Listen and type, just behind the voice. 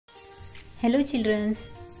Hello children,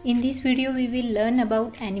 in this video we will learn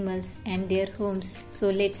about animals and their homes. So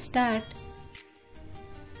let's start.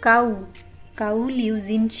 Cow. Cow lives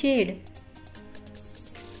in shade.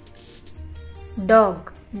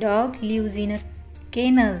 Dog. Dog lives in a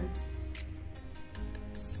kennel.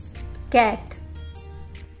 Cat.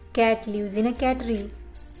 Cat lives in a cattery.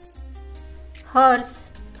 Horse.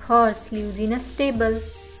 Horse lives in a stable.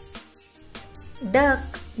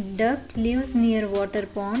 Duck. Duck lives near water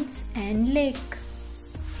ponds and lake.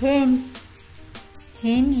 Hen.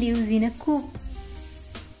 Hen lives in a coop.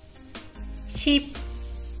 Sheep.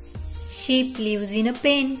 Sheep lives in a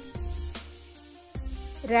pen.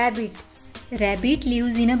 Rabbit. Rabbit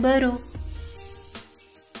lives in a burrow.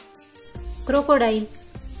 Crocodile.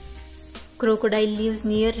 Crocodile lives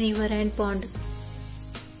near river and pond.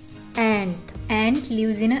 Ant. Ant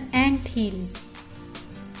lives in an ant hill.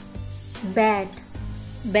 Bat.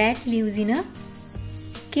 Bat lives in a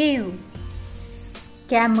cave.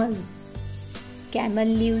 Camel. Camel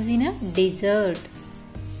lives in a desert.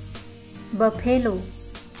 Buffalo.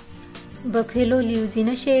 Buffalo lives in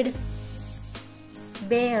a shed.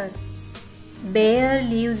 Bear. Bear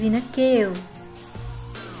lives in a cave.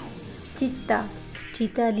 Cheetah.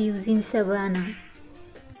 Cheetah lives in savanna.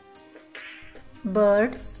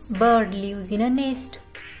 Bird. Bird lives in a nest.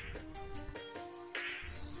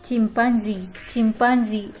 Chimpanzee.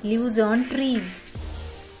 Chimpanzee lives on trees.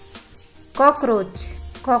 Cockroach.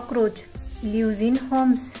 Cockroach lives in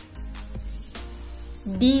homes.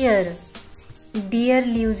 Deer. Deer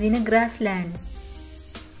lives in a grassland.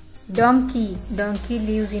 Donkey. Donkey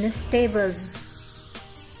lives in a stable.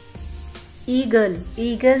 Eagle.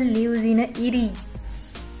 Eagle lives in an eyrie.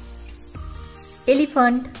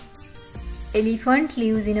 Elephant. Elephant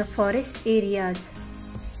lives in a forest areas.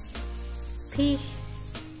 Fish.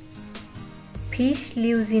 Fish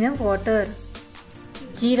lives in a water.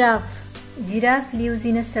 Giraffe. Giraffe lives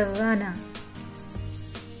in a savanna.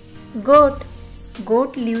 Goat.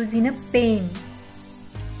 Goat lives in a pen.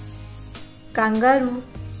 Kangaroo.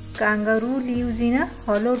 Kangaroo lives in a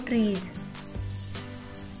hollow trees.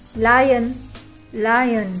 Lion.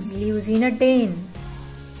 Lion lives in a den.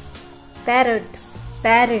 Parrot.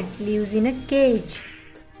 Parrot lives in a cage.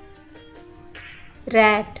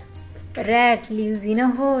 Rat. Rat lives in a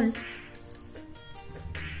hole.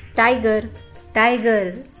 Tiger.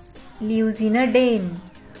 Tiger lives in a den.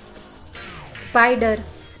 Spider.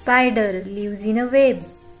 Spider lives in a web.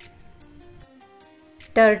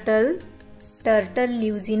 Turtle. Turtle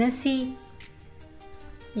lives in a sea.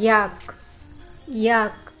 Yak.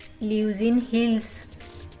 Yak lives in hills.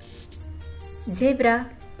 Zebra.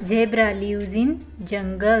 Zebra lives in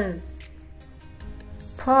jungle.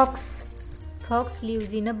 Fox. Fox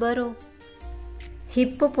lives in a burrow.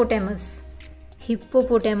 Hippopotamus.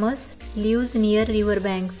 Hippopotamus lives near river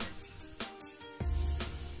banks.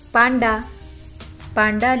 Panda.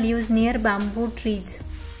 Panda lives near bamboo trees.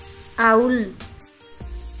 Owl.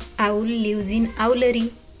 Owl lives in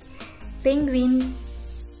Owl-owlery. Penguin.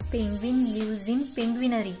 Penguin lives in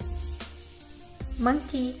penguinery.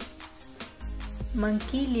 Monkey.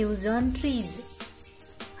 Monkey lives on trees.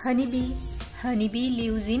 Honeybee. Honeybee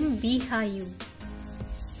lives in beehive.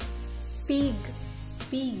 Pig.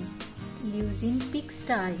 Pig lives in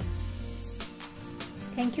pigsty.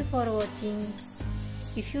 Thank you for watching.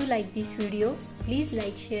 If you like this video, please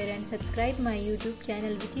like, share and subscribe my YouTube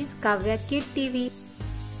channel, which is Kavya Kid TV.